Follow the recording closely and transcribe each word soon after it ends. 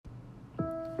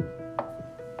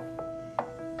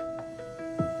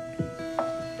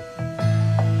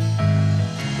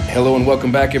Hello and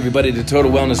welcome back, everybody, to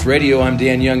Total Wellness Radio. I'm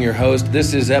Dan Young, your host.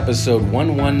 This is episode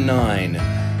 119,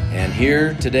 and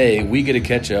here today we get to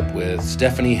catch up with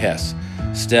Stephanie Hess.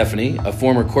 Stephanie, a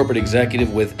former corporate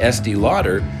executive with Estee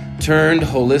Lauder, turned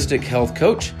holistic health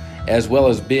coach, as well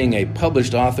as being a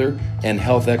published author and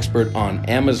health expert on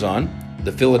Amazon,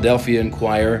 the Philadelphia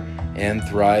Inquirer, and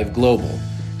Thrive Global.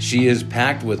 She is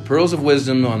packed with pearls of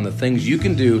wisdom on the things you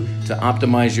can do to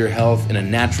optimize your health in a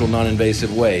natural,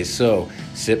 non-invasive way. So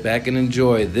sit back and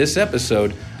enjoy this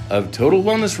episode of Total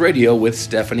Wellness Radio with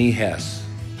Stephanie Hess.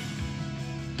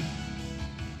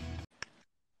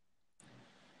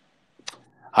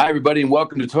 Hi, everybody, and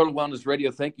welcome to Total Wellness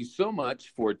Radio. Thank you so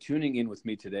much for tuning in with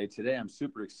me today. Today, I'm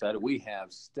super excited. We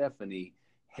have Stephanie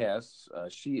Hess.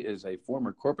 She is a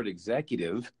former corporate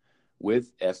executive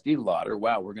with Estee Lauder.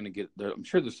 Wow, we're going to get there. I'm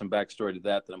sure there's some backstory to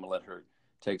that I'm going to let her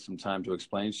take some time to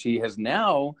explain. She has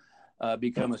now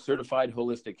become a certified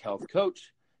holistic health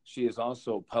coach. She is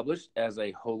also published as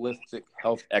a holistic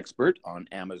health expert on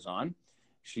Amazon.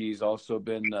 She's also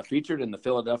been featured in the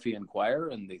Philadelphia Inquirer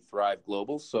and the Thrive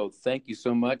Global. So thank you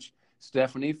so much,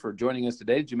 Stephanie, for joining us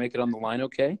today. Did you make it on the line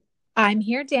okay? I'm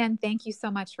here, Dan. Thank you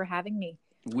so much for having me.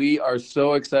 We are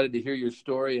so excited to hear your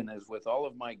story. And as with all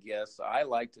of my guests, I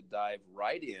like to dive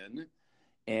right in.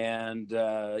 And,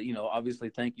 obviously,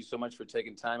 thank you so much for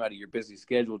taking time out of your busy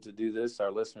schedule to do this. Our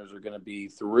listeners are going to be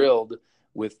thrilled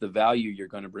with the value you're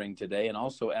going to bring today. And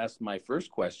also ask my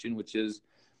first question, which is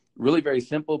really very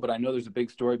simple, but I know there's a big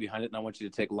story behind it, and I want you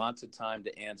to take lots of time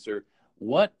to answer.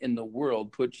 What in the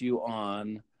world put you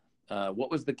on, what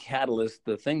was the catalyst,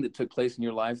 the thing that took place in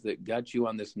your life that got you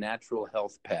on this natural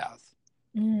health path?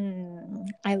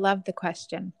 I love the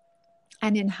question.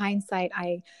 And in hindsight,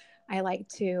 I like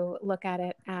to look at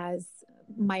it as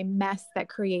my mess that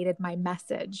created my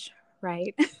message,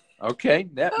 right? Okay,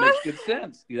 that makes good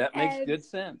sense. That makes good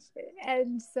sense.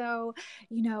 And so,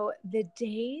 the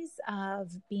days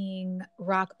of being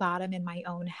rock bottom in my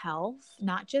own health,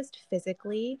 not just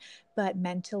physically, but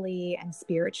mentally and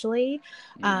spiritually,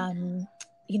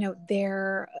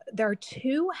 there are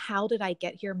two how did I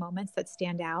get here moments that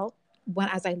stand out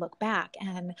as I look back.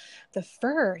 And the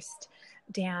first,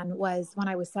 Dan, was when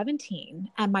I was 17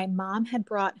 and my mom had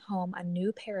brought home a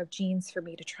new pair of jeans for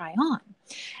me to try on.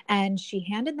 And she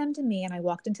handed them to me and I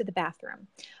walked into the bathroom.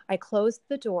 I closed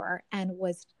the door and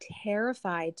was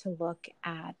terrified to look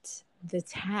at the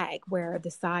tag where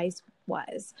the size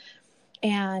was.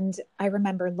 And I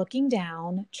remember looking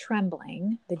down,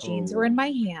 trembling. The jeans were in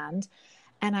my hand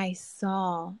and I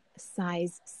saw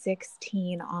size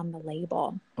 16 on the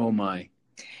label. Oh my.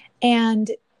 And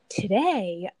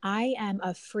today I am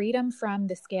a freedom from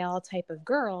the scale type of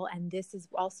girl. And this is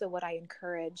also what I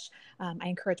encourage. I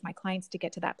encourage my clients to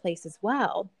get to that place as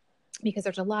well, because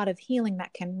there's a lot of healing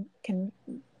that can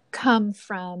come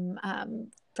from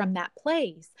that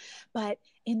place. But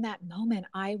in that moment,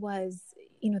 I was,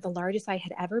 the largest I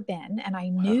had ever been. And I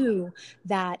knew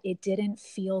that it didn't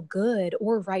feel good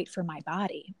or right for my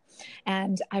body.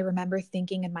 And I remember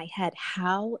thinking in my head,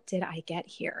 how did I get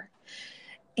here?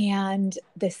 And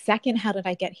the second how did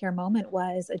I get here moment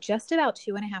was just about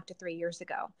 2.5 to 3 years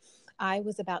ago. I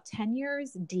was about 10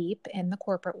 years deep in the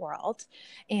corporate world,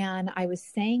 and I was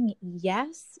saying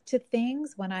yes to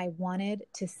things when I wanted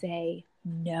to say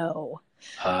no.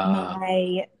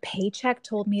 My paycheck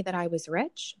told me that I was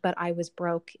rich, but I was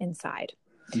broke inside.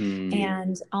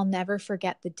 And I'll never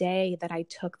forget the day that I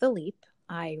took the leap.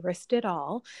 I risked it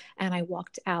all, and I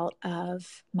walked out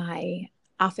of my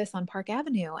office on Park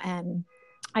Avenue, and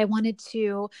I wanted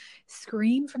to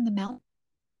scream from the mountain.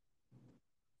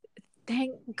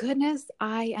 Thank goodness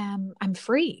I'm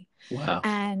free. Wow.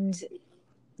 And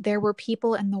there were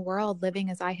people in the world living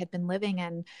as I had been living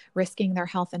and risking their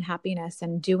health and happiness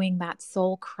and doing that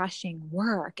soul crushing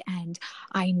work. And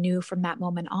I knew from that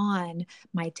moment on,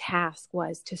 my task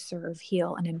was to serve,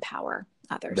 heal, and empower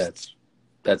others.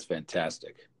 That's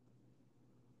fantastic.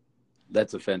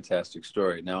 That's a fantastic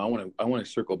story. Now I want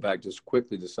to circle back just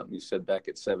quickly to something you said back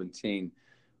at 17.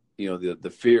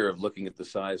 The fear of looking at the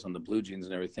size on the blue jeans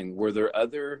and everything. Were there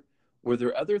other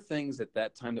things at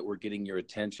that time that were getting your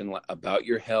attention about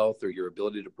your health or your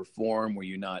ability to perform? Were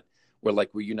you not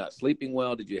sleeping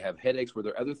well? Did you have headaches? Were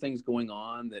there other things going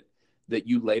on that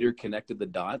you later connected the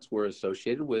dots were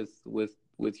associated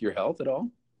with your health at all?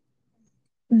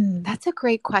 That's a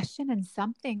great question, and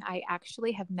something I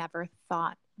actually have never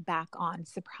thought back on,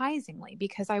 surprisingly,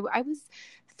 because I was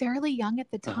fairly young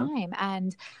at the time.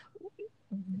 And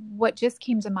what just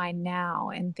came to mind now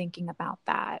in thinking about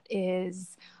that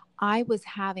is I was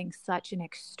having such an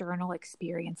external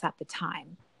experience at the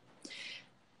time.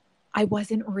 I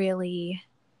wasn't really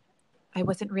I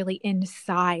wasn't really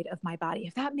inside of my body,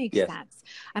 if that makes Yes. sense.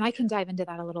 And I can dive into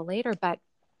that a little later, but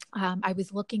I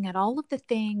was looking at all of the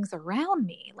things around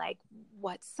me, like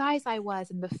what size I was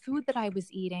and the food that I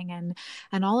was eating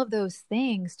and all of those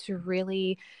things to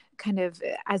really kind of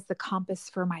as the compass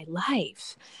for my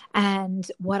life. And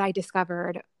what I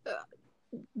discovered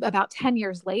about 10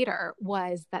 years later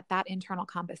was that internal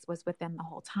compass was within the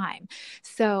whole time.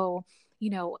 So,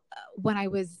 when I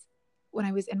was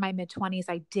in my mid 20s,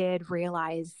 I did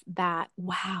realize that,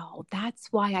 wow, that's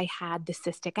why I had the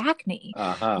cystic acne.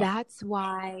 That's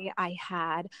why I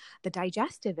had the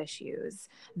digestive issues.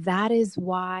 That is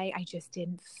why I just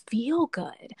didn't feel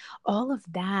good. All of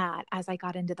that, as I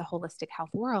got into the holistic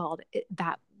health world,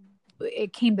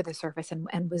 it came to the surface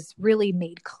and was really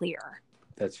made clear.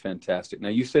 That's fantastic. Now,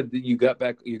 you said that you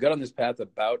got on this path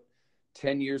about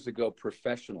 10 years ago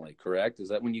professionally, correct? Is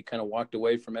that when you kind of walked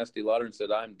away from Estee Lauder and said,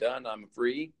 I'm done, I'm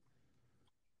free?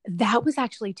 That was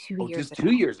actually 2 years just ago.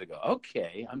 2 years ago.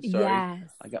 Okay. I'm sorry.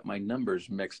 Yes. I got my numbers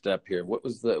mixed up here. What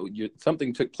was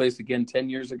something took place again 10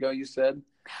 years ago, you said?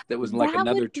 That was like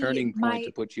another turning point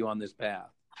to put you on this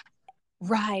path.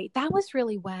 Right. That was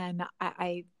really when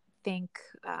I think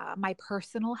my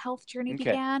personal health journey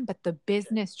began, but the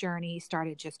business journey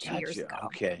started just 2 years ago.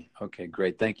 Okay,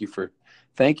 great. Thank you for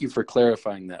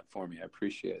clarifying that for me. I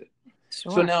appreciate it.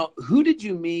 Sure. So now, who did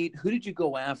you meet? Who did you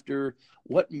go after?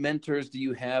 What mentors do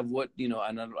you have? What,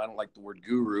 I don't like the word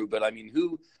guru, but I mean,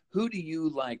 who do you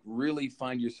like really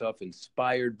find yourself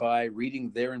inspired by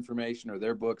reading their information or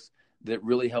their books that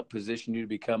really help position you to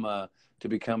become a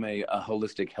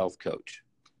holistic health coach?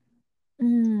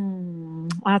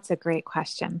 That's a great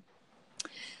question.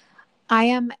 I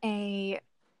am a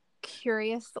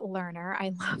curious learner.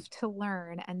 I love to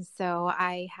learn. And so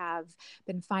I have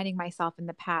been finding myself in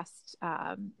the past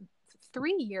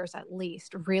 3 years at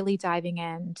least, really diving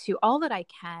into all that I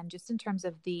can, just in terms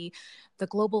of the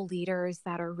global leaders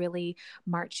that are really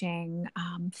marching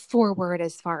forward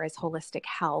as far as holistic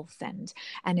health and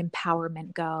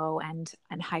empowerment go,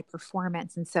 and high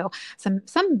performance. And so some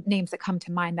names that come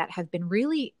to mind that have been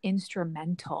really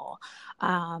instrumental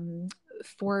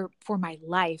for my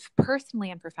life personally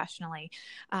and professionally.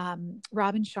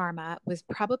 Robin Sharma was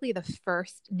probably the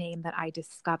first name that I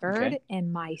discovered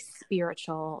in my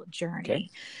spiritual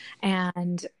journey.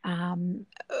 And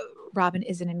Robin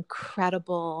is an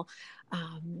incredible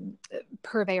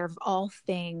purveyor of all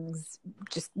things,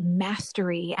 just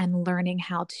mastery and learning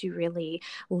how to really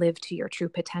live to your true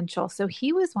potential. So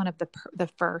he was one of the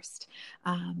first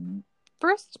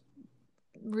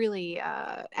really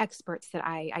experts that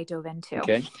I dove into.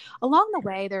 Along the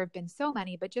way, there have been so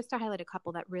many, but just to highlight a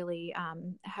couple that really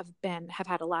have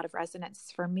had a lot of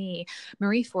resonance for me.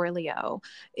 Marie Forleo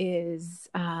is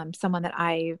someone that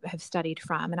I have studied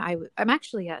from, and I'm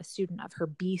actually a student of her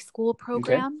B School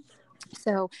program.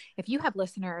 So if you have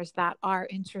listeners that are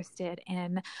interested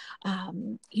in,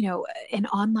 an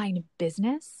online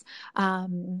business,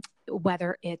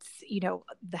 whether it's,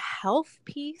 the health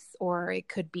piece, or it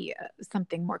could be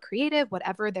something more creative,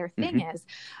 whatever their thing is,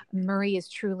 Marie is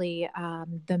truly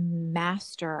the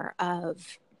master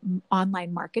of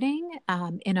online marketing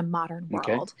in a modern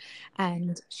world.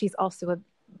 And she's also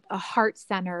a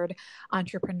heart-centered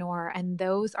entrepreneur. And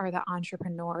those are the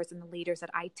entrepreneurs and the leaders that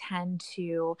I tend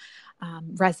to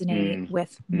resonate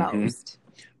with most.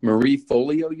 Marie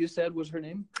Forleo, you said, was her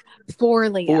name?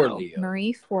 Forleo.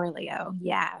 Marie Forleo.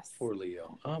 Yes.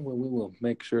 Forleo. Oh, well, we will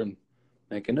make sure and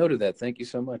make a note of that. Thank you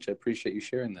so much. I appreciate you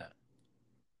sharing that.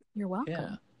 You're welcome.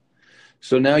 Yeah.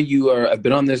 So now I've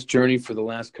been on this journey for the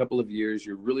last couple of years.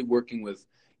 You're really working with,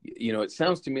 it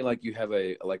sounds to me like you have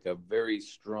a very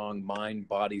strong mind,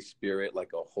 body, spirit,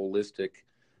 like a holistic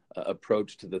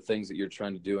approach to the things that you're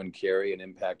trying to do and carry and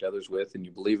impact others with. And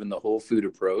you believe in the whole food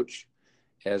approach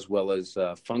as well as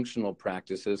functional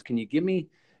practices. Can you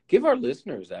give our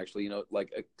listeners actually,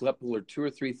 like a couple or two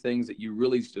or three things that you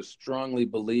really just strongly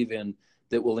believe in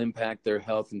that will impact their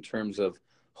health in terms of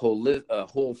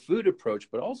whole food approach,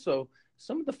 but also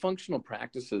some of the functional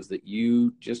practices that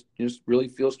you just really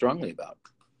feel strongly about?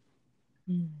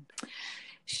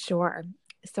 Sure.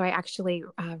 So I actually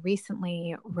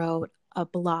recently wrote a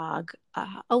blog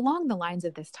along the lines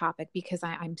of this topic because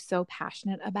I'm so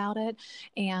passionate about it.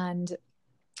 And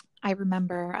I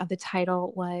remember the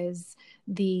title was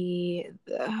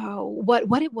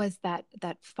what it was that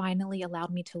finally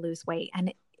allowed me to lose weight.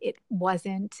 And it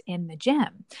wasn't in the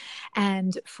gym.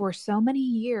 And for so many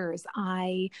years,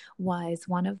 I was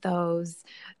one of those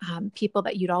people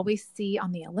that you'd always see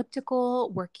on the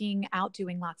elliptical, working out,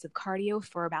 doing lots of cardio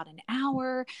for about an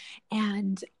hour,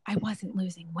 and I wasn't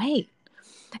losing weight.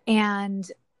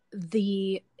 And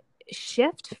the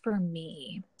shift for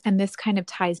me, and this kind of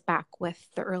ties back with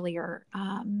the earlier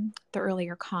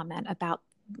comment about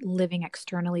living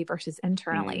externally versus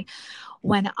internally.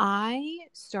 When I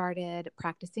started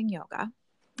practicing yoga,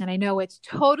 and I know it's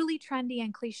totally trendy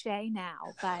and cliche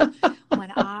now, but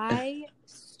when I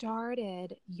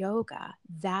started yoga,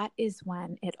 that is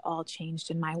when it all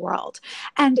changed in my world.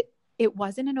 And it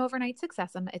wasn't an overnight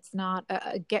success. It's not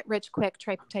a get rich quick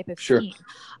type of scheme.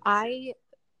 I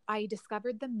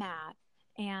discovered the mat,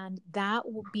 and that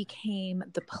became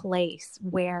the place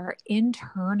where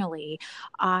internally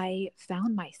I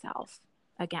found myself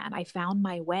again. I found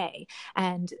my way,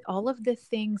 and all of the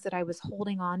things that I was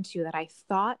holding on to that I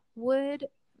thought would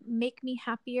make me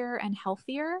happier and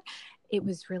healthier, it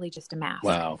was really just a mask.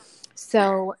 Wow.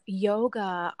 So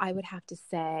yoga, I would have to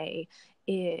say,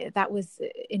 that was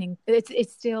it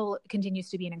still continues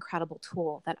to be an incredible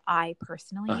tool that I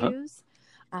personally use.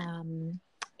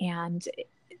 And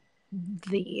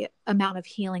the amount of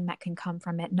healing that can come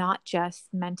from it, not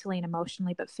just mentally and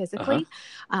emotionally, but physically.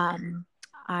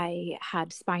 I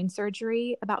had spine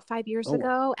surgery about 5 years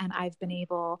ago, and I've been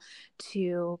able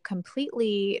to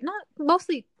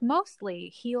mostly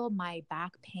heal my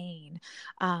back pain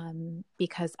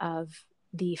because of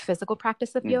the physical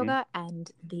practice of yoga and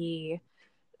the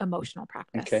emotional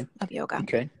practice of yoga.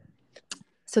 Okay.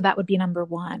 So that would be number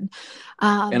one.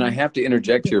 And I have to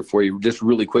interject here for you just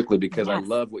really quickly, because I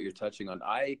love what you're touching on.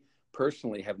 I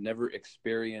personally have never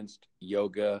experienced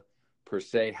yoga per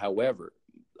se. However,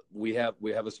 we have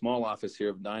a small office here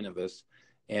of 9 of us,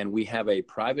 and we have a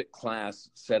private class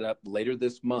set up later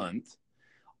this month.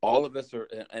 All of us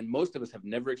and most of us have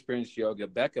never experienced yoga.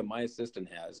 Becca, my assistant,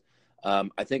 has.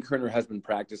 I think her and her husband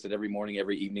practice it every morning,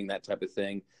 every evening, that type of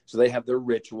thing. So they have their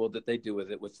ritual that they do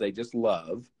with it, which they just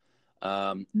love.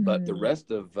 But the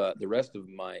rest of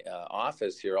my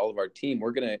office here, all of our team,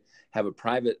 we're going to have a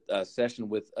private session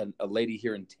with a lady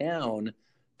here in town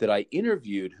that I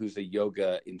interviewed, who's a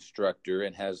yoga instructor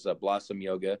and has Blossom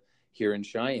Yoga here in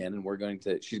Cheyenne. And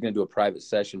she's going to do a private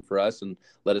session for us and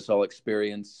let us all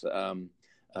experience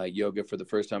yoga for the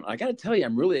first time. I got to tell you,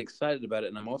 I'm really excited about it.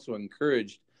 And I'm also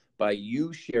encouraged by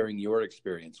you sharing your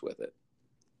experience with it.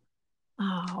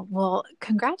 Oh, well,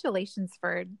 congratulations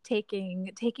for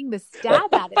taking the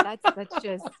stab at it. That's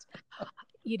just,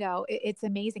 it's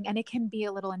amazing. And it can be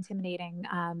a little intimidating,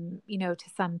 to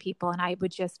some people. And I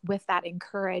would just, with that,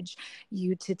 encourage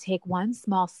you to take one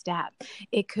small step.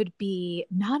 It could be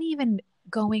not even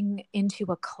going into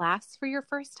a class for your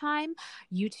first time.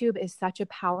 YouTube is such a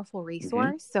powerful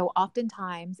resource. So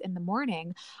oftentimes in the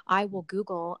morning, I will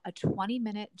Google a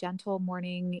 20-minute gentle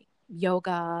morning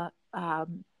yoga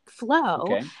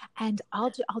flow, and I'll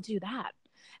do that.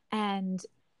 And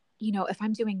if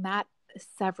I'm doing that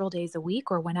several days a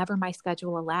week or whenever my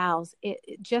schedule allows,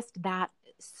 it just that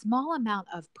small amount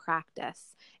of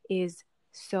practice is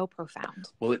so profound.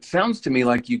 Well, it sounds to me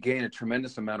like you gain a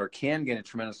tremendous amount, or can gain a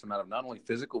tremendous amount, of not only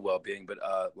physical well-being, but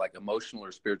like emotional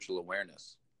or spiritual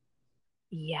awareness.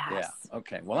 Yes. Yeah.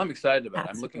 Okay. Well, I'm excited about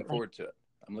Absolutely. it.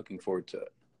 I'm looking forward to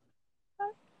it.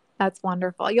 That's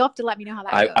wonderful. You'll have to let me know how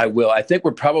that goes. I will. I think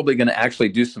we're probably going to actually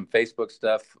do some Facebook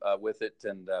stuff with it.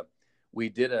 And we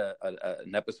did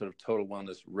an episode of Total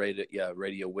Wellness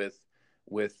Radio with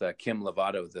Kim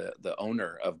Lovato, the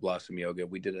owner of Blossom Yoga.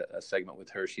 We did a segment with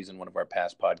her. She's in one of our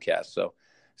past podcasts. So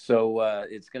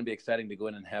it's going to be exciting to go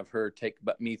in and have her take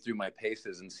me through my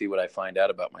paces and see what I find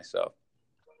out about myself.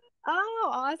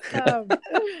 Oh, awesome.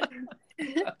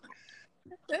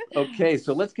 Okay,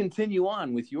 so let's continue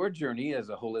on with your journey as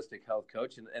a holistic health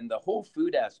coach and the whole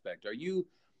food aspect. Are you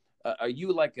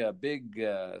like a big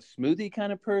smoothie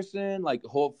kind of person, like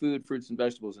whole food, fruits and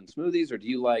vegetables and smoothies? Or do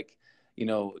you like,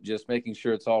 just making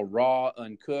sure it's all raw,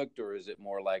 uncooked? Or is it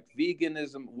more like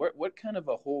veganism? What kind of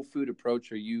a whole food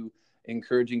approach are you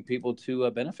encouraging people to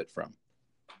benefit from?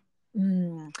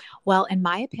 Well, in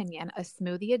my opinion, a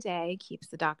smoothie a day keeps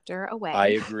the doctor away. I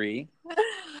agree.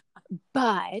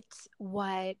 But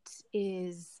what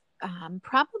is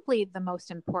probably the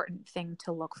most important thing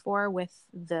to look for with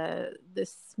the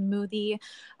smoothie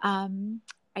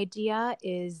idea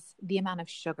is the amount of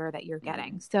sugar that you're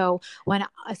getting. So when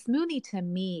a smoothie to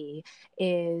me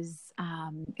is,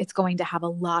 it's going to have a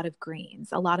lot of greens,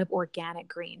 a lot of organic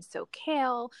greens. So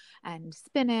kale and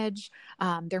spinach,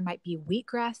 there might be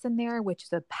wheatgrass in there, which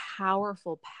is a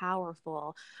powerful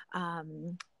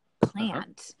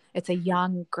plant. It's a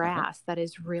young grass that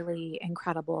is really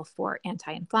incredible for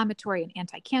anti-inflammatory and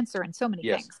anti-cancer and so many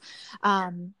things.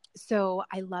 So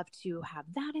I love to have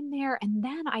that in there. And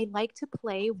then I like to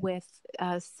play with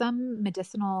some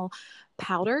medicinal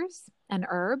powders and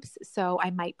herbs. So I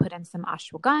might put in some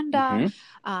ashwagandha,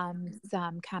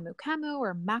 some camu camu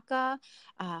or maca.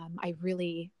 I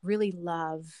really, really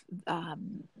love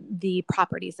the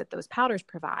properties that those powders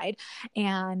provide.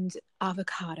 And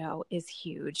avocado is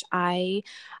huge.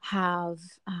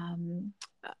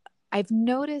 I've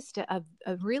noticed a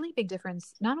really big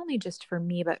difference, not only just for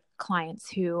me, but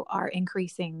clients who are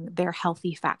increasing their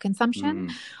healthy fat consumption,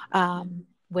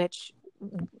 which,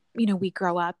 we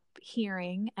grow up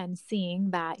hearing and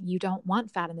seeing that you don't want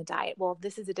fat in the diet. Well,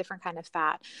 this is a different kind of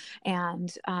fat,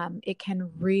 and it can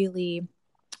really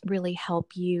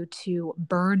help you to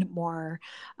burn more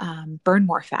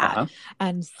fat.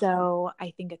 And so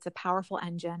I think it's a powerful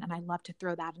engine, and I love to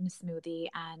throw that in a smoothie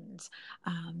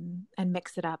and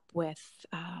mix it up with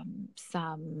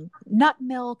some nut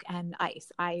milk and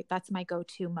ice. That's my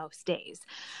go-to most days.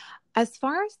 As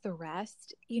far as the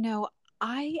rest,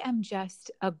 I am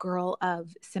just a girl of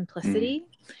simplicity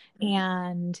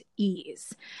and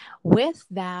ease. With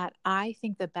that, I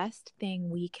think the best thing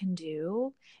we can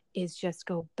do is just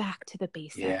go back to the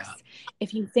basics. Yeah.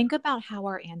 If you think about how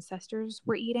our ancestors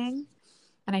were eating,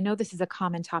 and I know this is a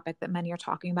common topic that many are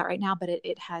talking about right now, but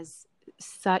it has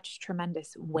such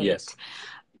tremendous weight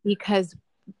because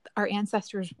our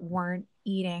ancestors weren't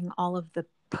eating all of the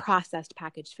processed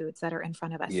packaged foods that are in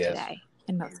front of us today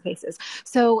in most cases.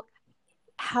 So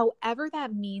however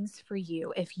that means for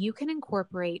you, if you can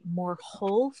incorporate more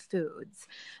whole foods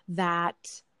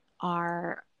that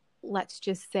are, let's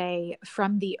just say,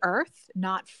 from the earth,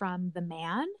 not from the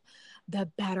man, the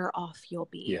better off you'll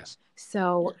be. Yes.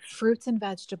 So fruits and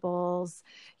vegetables,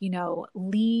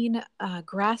 lean,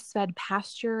 grass-fed,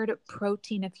 pastured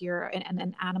protein if you're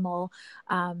an animal,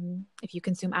 if you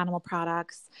consume animal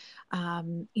products,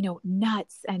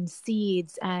 nuts and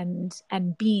seeds and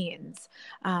beans.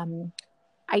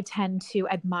 I tend to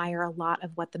admire a lot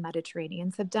of what the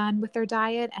Mediterraneans have done with their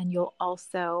diet. And you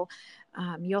also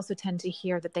tend to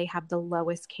hear that they have the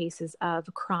lowest cases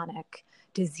of chronic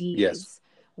disease,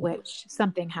 which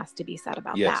something has to be said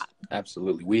about that.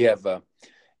 Absolutely. We have,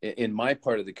 in my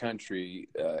part of the country,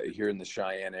 here in the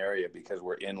Cheyenne area, because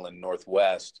we're inland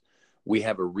Northwest, we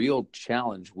have a real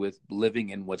challenge with living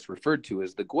in what's referred to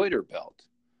as the goiter belt,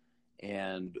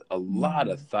 and a lot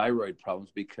of thyroid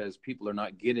problems because people are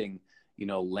not getting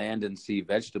land and sea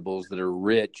vegetables that are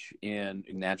rich in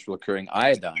natural occurring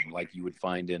iodine, like you would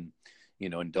find in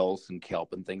dulse and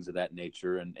kelp and things of that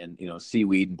nature, and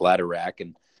seaweed and bladderwrack.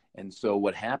 And so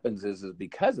what happens is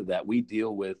because of that, we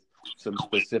deal with some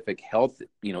specific health,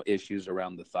 issues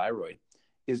around the thyroid.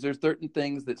 Is there certain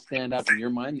things that stand out in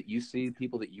your mind that you see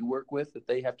people that you work with that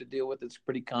they have to deal with that's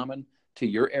pretty common to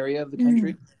your area of the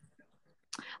country?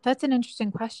 That's an interesting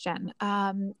question.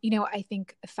 I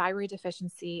think thyroid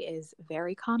deficiency is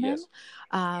very common.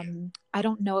 I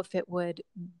don't know if it would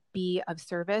be of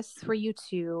service for you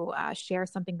to share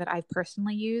something that I've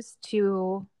personally used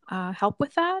to help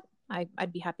with that.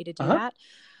 I'd be happy to do that.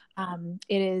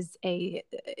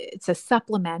 It's a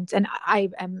supplement, and I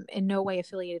am in no way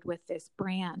affiliated with this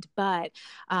brand, but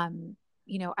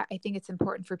I think it's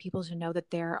important for people to know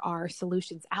that there are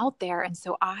solutions out there. And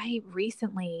so I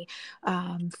recently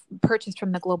purchased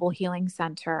from the Global Healing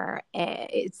Center.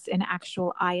 It's an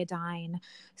actual iodine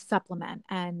supplement,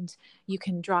 and you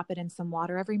can drop it in some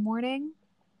water every morning.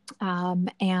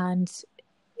 And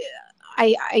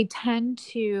I tend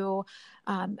to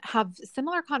have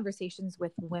similar conversations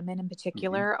with women in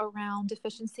particular around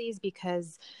deficiencies,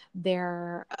 because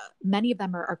many of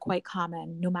them are quite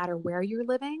common no matter where you're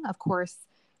living. Of course,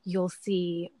 you'll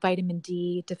see vitamin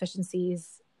D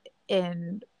deficiencies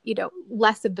in,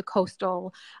 less of the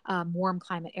coastal warm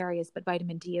climate areas, but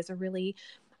vitamin D is a really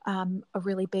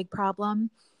big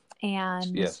problem.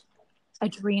 And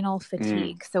adrenal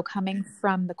fatigue. So coming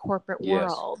from the corporate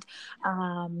world,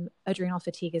 adrenal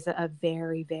fatigue is a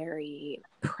very, very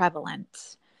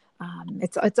prevalent.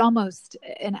 It's almost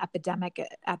an epidemic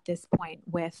at this point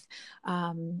with,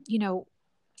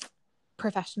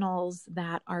 professionals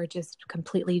that are just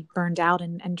completely burned out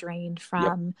and drained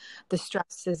from the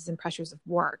stresses and pressures of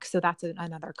work. So that's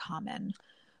another common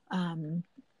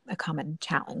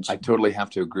challenge. I totally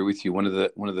have to agree with you. One of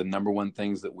the number one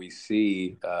things that we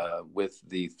see with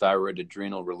the thyroid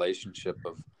adrenal relationship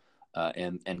of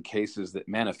and cases that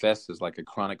manifest as like a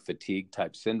chronic fatigue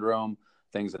type syndrome,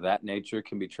 things of that nature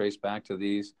can be traced back to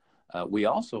these. We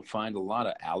also find a lot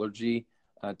of allergy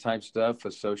type stuff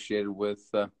associated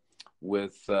with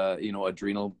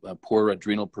poor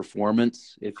adrenal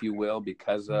performance, if you will,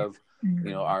 because of,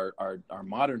 our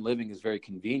modern living is very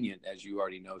convenient, as you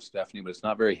already know, Stephanie, but it's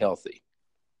not very healthy.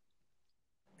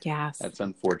 Yes. That's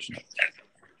unfortunate.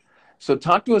 So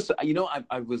talk to us.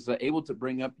 I was able to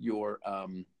bring up your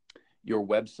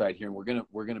website here, and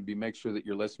we're gonna make sure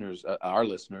that our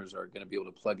listeners are gonna be able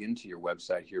to plug into your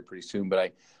website here pretty soon.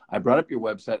 But I brought up your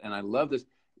website, and I love this.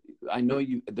 I know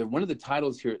one of the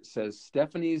titles here, it says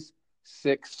Stephanie's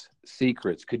 6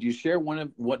 Secrets. Could you share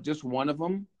just one of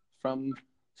them from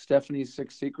Stephanie's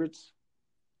 6 Secrets?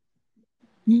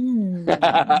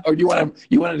 Or you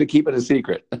wanted to keep it a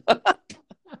secret?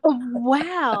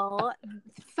 Well,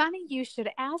 funny you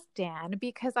should ask, Dan,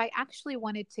 because I actually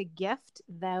wanted to gift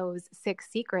those 6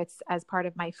 secrets as part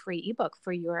of my free ebook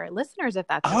for your listeners, if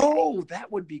that's okay. Oh,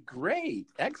 that would be great.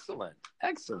 Excellent.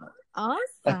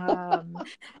 Awesome.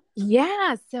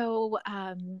 Yeah. So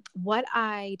what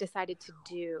I decided to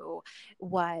do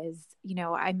was,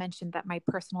 I mentioned that my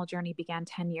personal journey began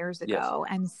 10 years ago.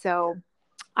 Yes. And so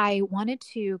I wanted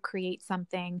to create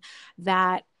something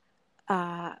that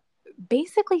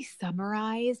basically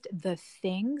summarized the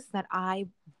things that I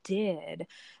did,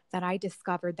 that I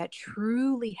discovered that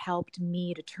truly helped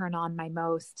me to turn on my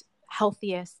most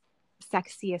healthiest,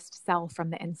 sexiest self from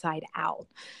the inside out.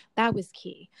 That was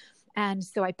key. And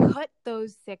so I put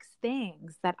those 6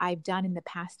 things that I've done in the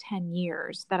past 10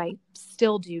 years that I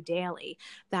still do daily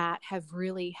that have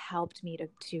really helped me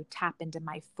to tap into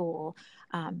my full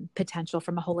potential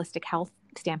from a holistic health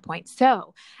standpoint.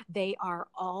 So they are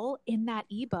all in that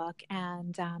ebook,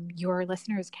 and your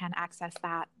listeners can access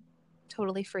that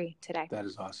totally free today. That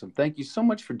is awesome. Thank you so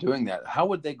much for doing that. How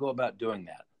would they go about doing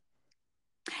that?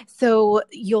 So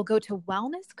you'll go to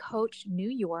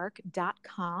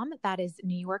wellnesscoachnewyork.com. That is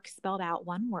New York spelled out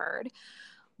one word.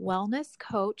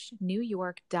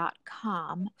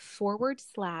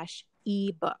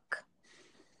 wellnesscoachnewyork.com/ebook.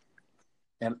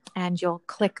 And you'll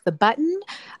click the button.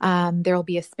 There will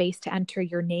be a space to enter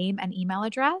your name and email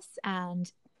address,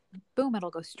 and boom, it'll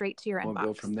go straight to your inbox. We'll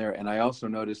go from there. And I also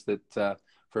noticed that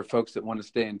for folks that want to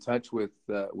stay in touch with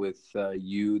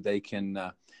you, they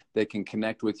can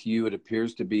connect with you. It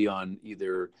appears to be on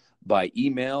either by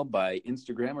email, by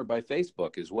Instagram, or by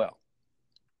Facebook as well.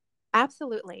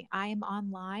 Absolutely. I am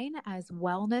online as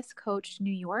Wellness Coach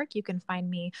New York. You can find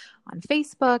me on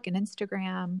Facebook and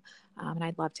Instagram, and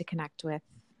I'd love to connect with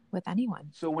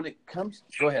anyone. So when it comes,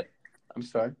 go ahead. I'm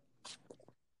sorry.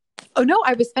 Oh, no,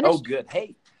 I was finished. Oh, good.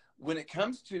 Hey, when it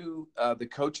comes to the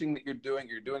coaching that you're doing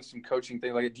some coaching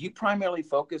thing like that. Do you primarily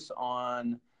focus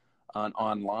on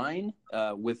online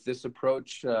with this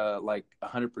approach, like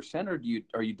 100%, or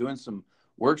are you doing some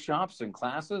workshops and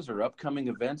classes or upcoming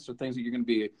events or things that you're going to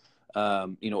be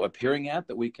appearing at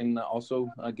that we can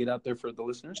also get out there for the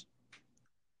listeners?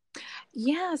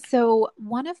 Yeah. So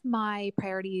one of my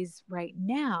priorities right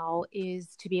now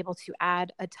is to be able to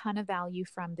add a ton of value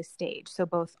from the stage. So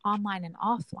both online and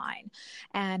offline.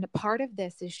 And part of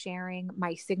this is sharing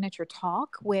my signature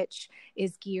talk, which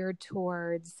is geared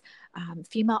towards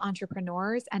female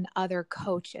entrepreneurs and other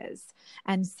coaches.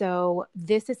 And so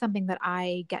this is something that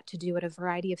I get to do at a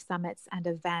variety of summits and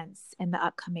events in the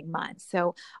upcoming months.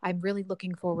 So I'm really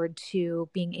looking forward to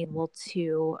being able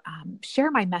to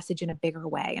share my message in a bigger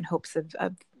way in hopes of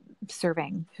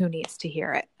serving who needs to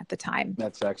hear it at the time.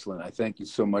 That's excellent. I thank you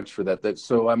so much for that.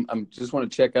 So I'm just want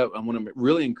to check out. I want to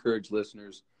really encourage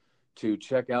listeners to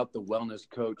check out the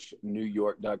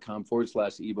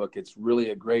wellnesscoachnewyork.com/ebook. It's really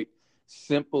a great,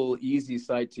 simple, easy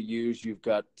site to use. You've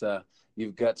got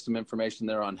some information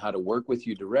there on how to work with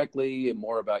you directly and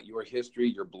more about your history.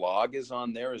 Your blog is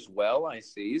on there as well, I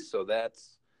see. So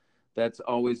that's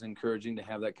always encouraging to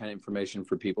have that kind of information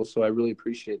for people. So I really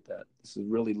appreciate that. This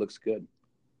really looks good.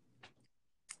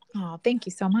 Oh, thank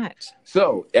you so much.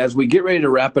 So as we get ready to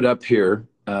wrap it up here,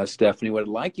 Stephanie, what I'd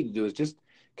like you to do is just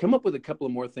come up with a couple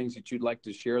of more things that you'd like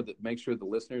to share that make sure the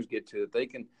listeners get to, that they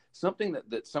can, something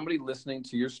that somebody listening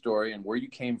to your story and where you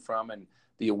came from and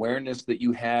the awareness that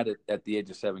you had at the age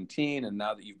of 17, and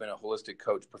now that you've been a holistic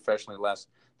coach professionally the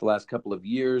last couple of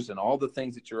years, and all the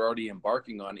things that you're already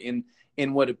embarking on in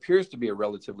what appears to be a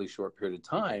relatively short period of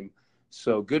time.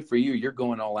 So good for you. You're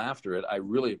going all after it. I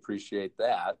really appreciate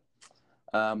that.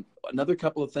 Another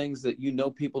couple of things that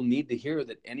people need to hear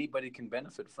that anybody can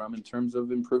benefit from in terms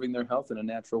of improving their health in a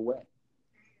natural way.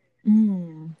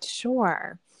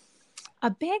 Sure.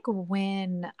 A big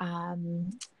win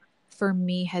for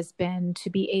me has been to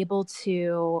be able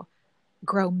to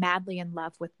grow madly in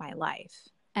love with my life.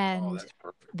 And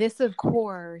this, of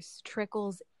course,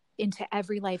 trickles into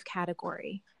every life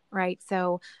category, right?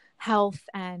 So health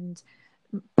and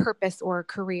purpose or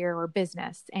career or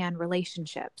business and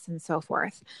relationships and so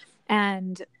forth.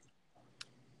 And,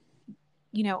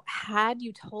 you know, had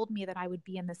you told me that I would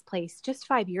be in this place just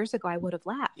 5 years ago, I would have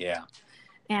left. Yeah.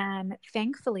 And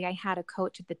thankfully, I had a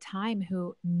coach at the time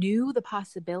who knew the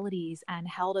possibilities and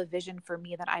held a vision for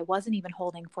me that I wasn't even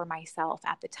holding for myself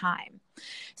at the time.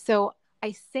 So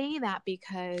I say that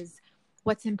because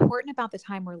what's important about the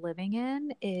time we're living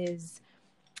in is,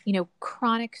 you know,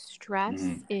 chronic stress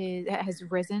has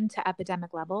risen to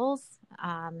epidemic levels.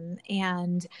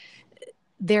 And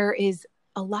there is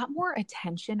a lot more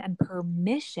attention and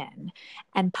permission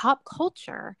and pop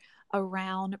culture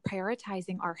around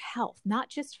prioritizing our health, not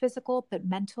just physical, but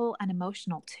mental and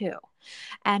emotional too.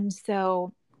 And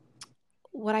so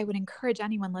what I would encourage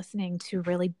anyone listening to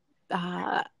really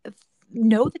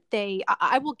know that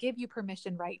I will give you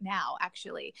permission right now,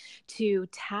 actually, to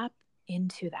tap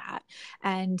into that.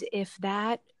 And if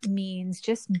that means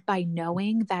just by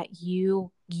knowing that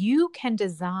you can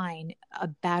design a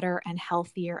better and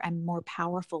healthier and more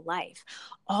powerful life,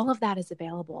 all of that is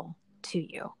available to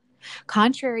you,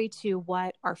 contrary to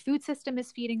what our food system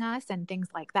is feeding us and things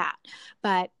like that.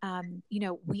 But, you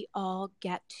know, we all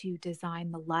get to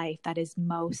design the life that is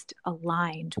most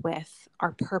aligned with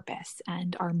our purpose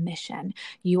and our mission.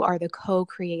 You are the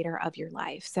co-creator of your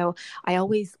life. So I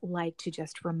always like to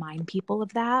just remind people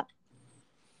of that.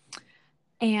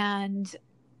 And,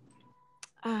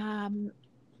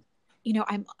 you know,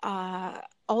 I'm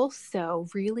also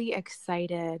really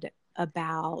excited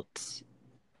about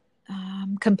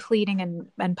completing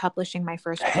and publishing my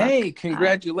first book. Hey,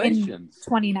 congratulations. In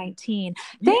 2019.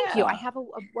 Thank you. I have a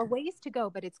ways to go,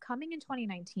 but it's coming in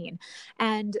 2019.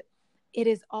 And it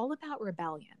is all about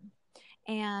rebellion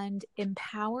and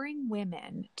empowering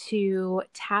women to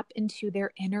tap into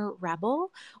their inner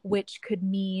rebel, which could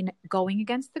mean going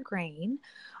against the grain,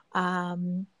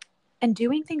 and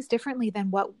doing things differently than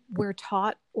what we're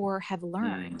taught or have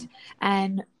learned,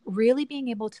 and really being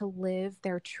able to live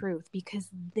their truth, because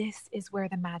this is where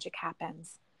the magic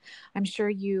happens. I'm sure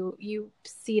you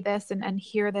see this and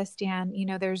hear this, Dan. You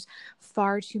know, there's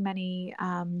far too many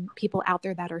people out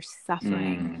there that are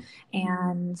suffering.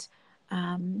 And,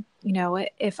 you know,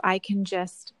 if I can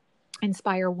just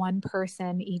inspire one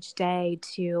person each day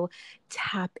to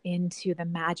tap into the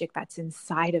magic that's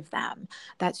inside of them,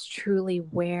 that's truly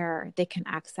where they can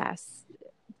access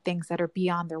things that are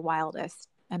beyond their wildest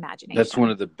imagination. That's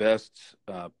one of the best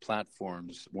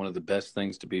platforms, one of the best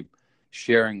things to be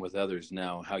sharing with others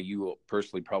now, how you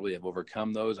personally probably have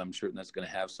overcome those. I'm certain that's going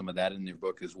to have some of that in your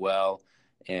book as well.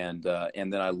 And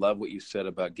then I love what you said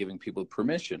about giving people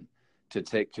permission to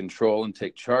take control and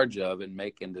take charge of and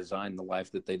make and design the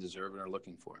life that they deserve and are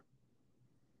looking for.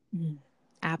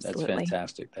 Absolutely. That's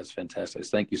fantastic. That's fantastic.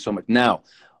 Thank you so much. Now,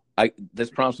 this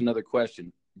prompts another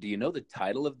question. Do you know the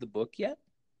title of the book yet?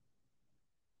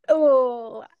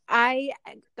 Oh, I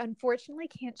unfortunately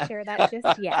can't share that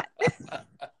just yet.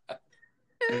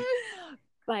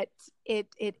 But it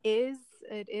is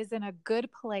in a good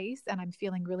place, and I'm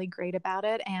feeling really great about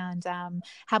it. And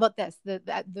how about this?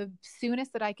 The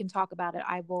soonest that I can talk about it,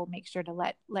 I will make sure to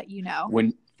let you know.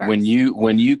 When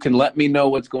you can let me know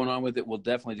what's going on with it, we'll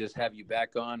definitely just have you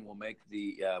back on. We'll make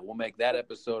that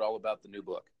episode all about the new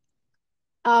book.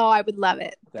 Oh, I would love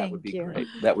it. That would be great.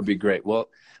 That would be great. Well,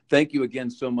 thank you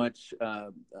again so much,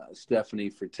 Stephanie,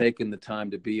 for taking the time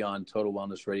to be on Total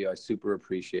Wellness Radio. I super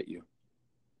appreciate you.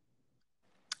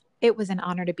 It was an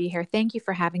honor to be here. Thank you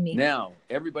for having me. Now,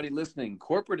 everybody listening,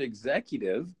 corporate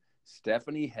executive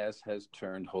Stephanie Hess has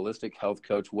turned holistic health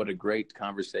coach. What a great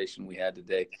conversation we had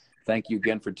today. Thank you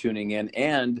again for tuning in.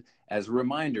 And as a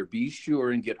reminder, be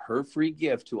sure and get her free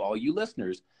gift to all you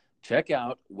listeners. Check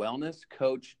out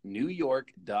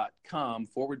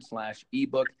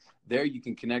wellnesscoachnewyork.com/ebook. There you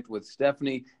can connect with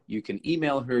Stephanie. You can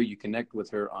email her. You connect with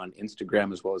her on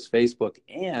Instagram as well as Facebook.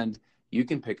 And you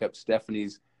can pick up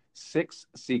Stephanie's 6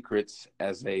 secrets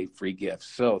as a free gift.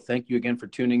 So thank you again for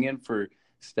tuning in. For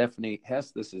Stephanie Hess,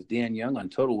 this is Dan Young on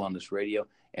Total Wellness Radio,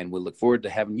 and we'll look forward to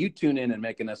having you tune in and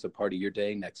making us a part of your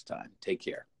day next time. Take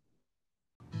care.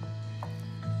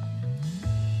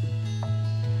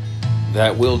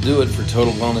 That will do it for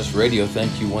Total Wellness Radio.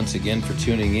 Thank you once again for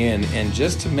tuning in. And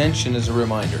just to mention as a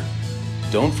reminder,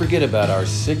 don't forget about our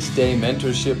 6-day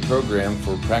mentorship program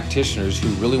for practitioners who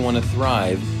really want to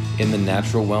thrive in the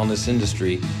natural wellness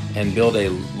industry and build a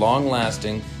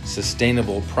long-lasting,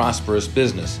 sustainable, prosperous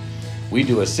business. We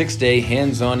do a 6-day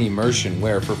hands-on immersion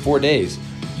where for 4 days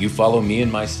you follow me and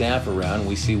my staff around.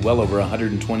 We see well over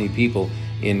 120 people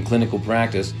in clinical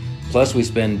practice. Plus we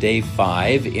spend day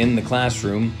 5 in the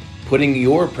classroom putting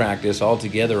your practice all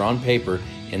together on paper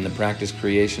in the practice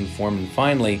creation form. And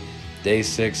finally, Day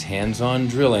 6, hands-on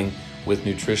drilling with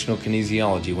nutritional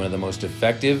kinesiology, one of the most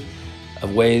effective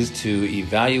ways to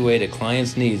evaluate a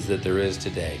client's needs that there is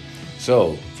today.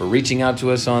 So for reaching out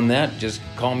to us on that, just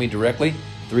call me directly,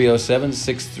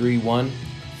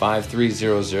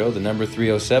 307-631-5300, the number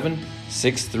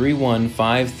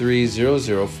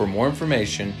 307-631-5300 for more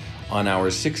information on our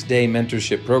 6-day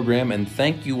mentorship program. And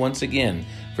thank you once again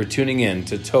for tuning in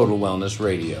to Total Wellness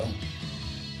Radio.